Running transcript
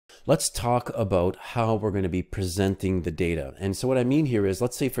Let's talk about how we're going to be presenting the data. And so what I mean here is,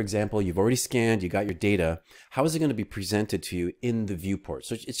 let's say, for example, you've already scanned, you got your data. How is it going to be presented to you in the viewport?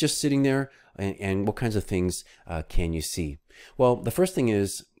 So it's just sitting there, and what kinds of things can you see? Well, the first thing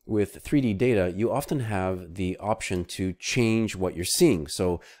is, with 3D data, you often have the option to change what you're seeing.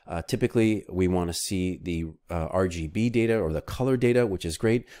 So typically we want to see the RGB data or the color data, which is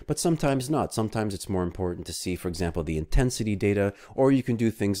great, but sometimes not. Sometimes it's more important to see, for example, the intensity data, or you can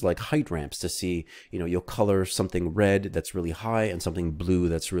do things like height ramps to see, you'll color something red that's really high and something blue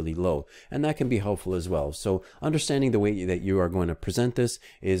that's really low. And that can be helpful as well. So understanding the way that you are going to present this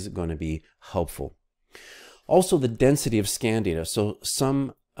is going to be helpful. Also, the density of scan data. So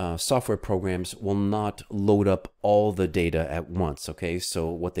some software programs will not load up all the data at once. Okay, so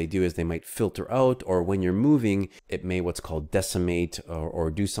what they do is they might filter out, or when you're moving, it may what's called decimate or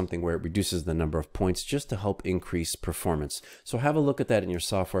do something where it reduces the number of points just to help increase performance. So have a look at that in your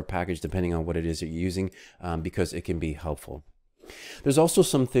software package, depending on what it is that you're using, because it can be helpful. There's also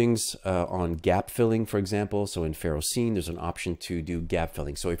some things on gap filling, for example. So in Ferrocene, there's an option to do gap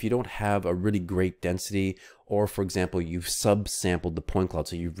filling. So if you don't have a really great density, or for example, you've subsampled the point cloud,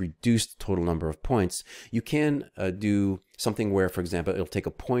 so you've reduced the total number of points, you can do something where, for example, it'll take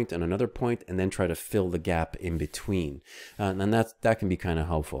a point and another point and then try to fill the gap in between. And that can be kind of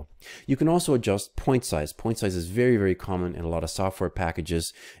helpful. You can also adjust point size. Point size is very, very common in a lot of software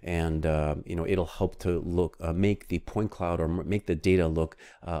packages, and it'll help to make the point cloud or make the data look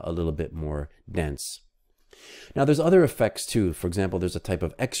a little bit more dense. Now there's other effects too. For example, there's a type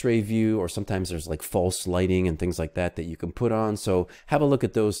of X-ray view, or sometimes there's like false lighting and things like that you can put on. So have a look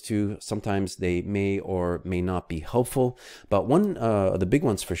at those too. Sometimes they may or may not be helpful, but one of the big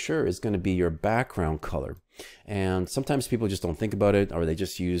ones for sure is going to be your background color. And sometimes people just don't think about it, or they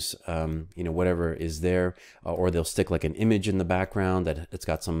just use whatever is there, or they'll stick like an image in the background that it's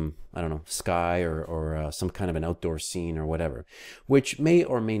got some, I don't know, sky or some kind of an outdoor scene or whatever, which may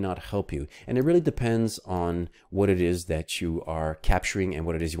or may not help you. And it really depends on what it is that you are capturing and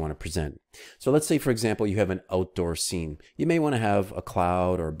what it is you want to present. So let's say, for example, you have an outdoor scene. You may want to have a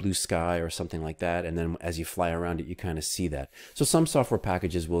cloud or blue sky or something like that, and then as you fly around it, you kind of see that. So some software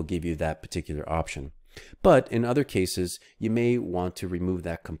packages will give you that particular option. But in other cases, you may want to remove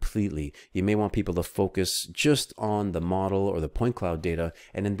that completely. You may want people to focus just on the model or the point cloud data,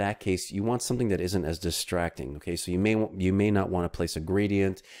 and in that case, you want something that isn't as distracting. Okay, so you may not want to place a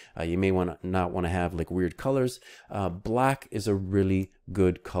gradient. You may not want to have like weird colors. Black is a really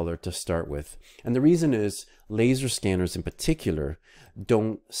good color to start with, and the reason is laser scanners in particular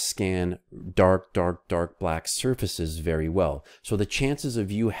don't scan dark black surfaces very well. So the chances of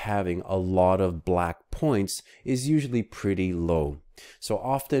you having a lot of black points is usually pretty low. So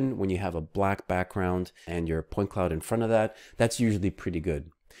often when you have a black background and your point cloud in front of that, that's usually pretty good.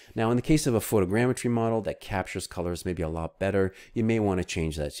 Now, in the case of a photogrammetry model that captures colors maybe a lot better, you may want to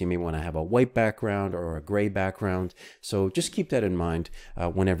change that. So you may want to have a white background or a gray background. So just keep that in mind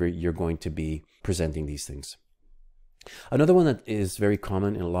whenever you're going to be presenting these things. Another one that is very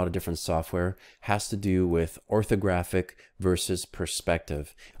common in a lot of different software has to do with orthographic versus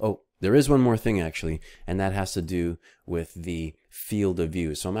perspective. Oh, there is one more thing actually, and that has to do with the field of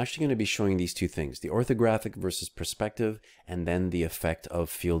view. So I'm actually going to be showing these two things, the orthographic versus perspective, and then the effect of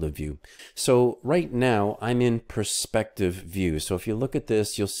field of view. So right now I'm in perspective view. So if you look at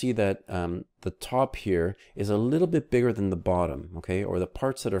this, you'll see that the top here is a little bit bigger than the bottom, okay? Or the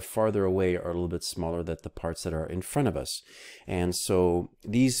parts that are farther away are a little bit smaller than the parts that are in front of us. And so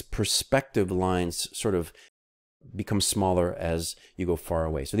these perspective lines sort of become smaller as you go far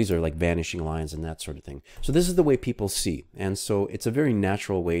away. So these are like vanishing lines and that sort of thing. So this is the way people see. And so it's a very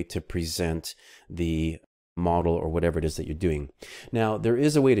natural way to present the model or whatever it is that you're doing. Now, there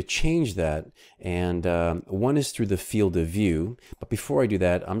is a way to change that, and one is through the field of view. But before I do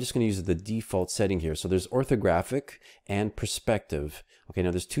that, I'm just going to use the default setting here. So there's orthographic and perspective. Okay,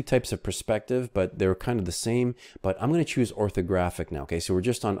 now there's two types of perspective, but they're kind of the same, but I'm going to choose orthographic now. Okay, so we're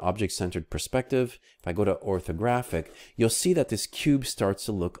just on object-centered perspective. If I go to orthographic, you'll see that this cube starts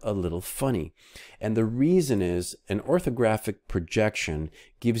to look a little funny. And the reason is an orthographic projection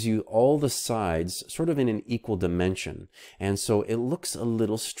gives you all the sides sort of in an equal dimension. And so it looks a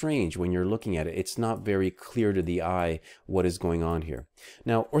little strange when you're looking at it. It's not very clear to the eye what is going on here.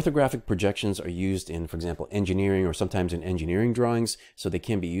 Now, orthographic projections are used in, for example, engineering or sometimes in engineering drawings, so they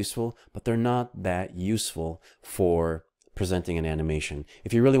can be useful, but they're not that useful for presenting an animation.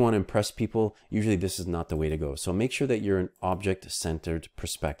 If you really want to impress people, usually this is not the way to go. So make sure that you're an object-centered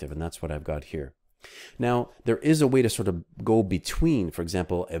perspective, and that's what I've got here. Now, there is a way to sort of go between, for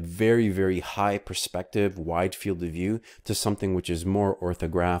example, a very, very high perspective, wide field of view to something which is more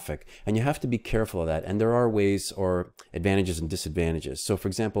orthographic. And you have to be careful of that. And there are ways or advantages and disadvantages. So for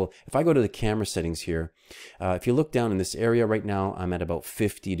example, if I go to the camera settings here, if you look down in this area right now, I'm at about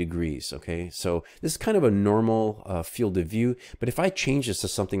 50 degrees. Okay, so this is kind of a normal field of view. But if I change this to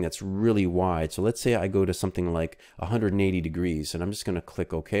something that's really wide, so let's say I go to something like 180 degrees, and I'm just going to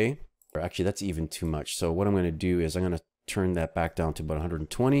click OK. Or actually, that's even too much. So what I'm going to do is I'm going to turn that back down to about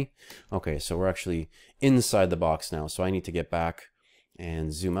 120. Okay, so we're actually inside the box now. So I need to get back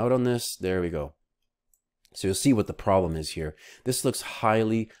and zoom out on this. There we go. So you'll see what the problem is here. This looks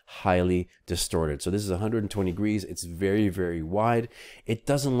highly, highly distorted. So this is 120 degrees. It's very, very wide. It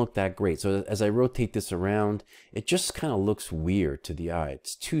doesn't look that great. So as I rotate this around, it just kind of looks weird to the eye.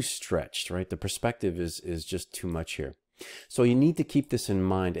 It's too stretched, right? The perspective is just too much here. So you need to keep this in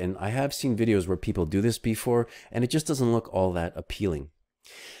mind, and I have seen videos where people do this before, and it just doesn't look all that appealing.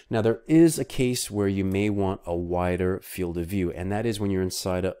 Now, there is a case where you may want a wider field of view, and that is when you're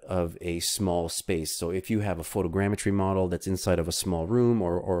inside of a small space. So if you have a photogrammetry model that's inside of a small room,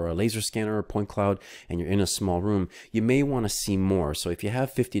 or a laser scanner or point cloud, and you're in a small room, you may want to see more. So if you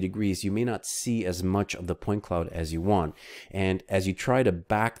have 50 degrees, you may not see as much of the point cloud as you want. And as you try to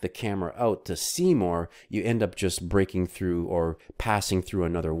back the camera out to see more, you end up just breaking through or passing through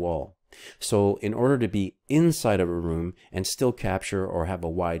another wall. So in order to be inside of a room and still capture or have a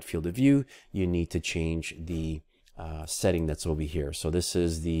wide field of view, you need to change the setting that's over here. So this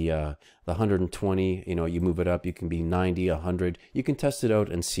is the 120, you know, you move it up, you can be 90, 100. You can test it out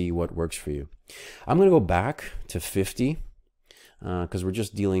and see what works for you. I'm going to go back to 50 because we're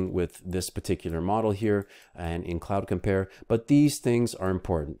just dealing with this particular model here and in CloudCompare, but these things are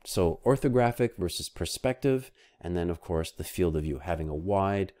important. So orthographic versus perspective, and then of course the field of view, having a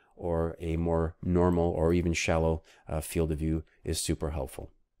wide or a more normal or even shallow field of view is super helpful.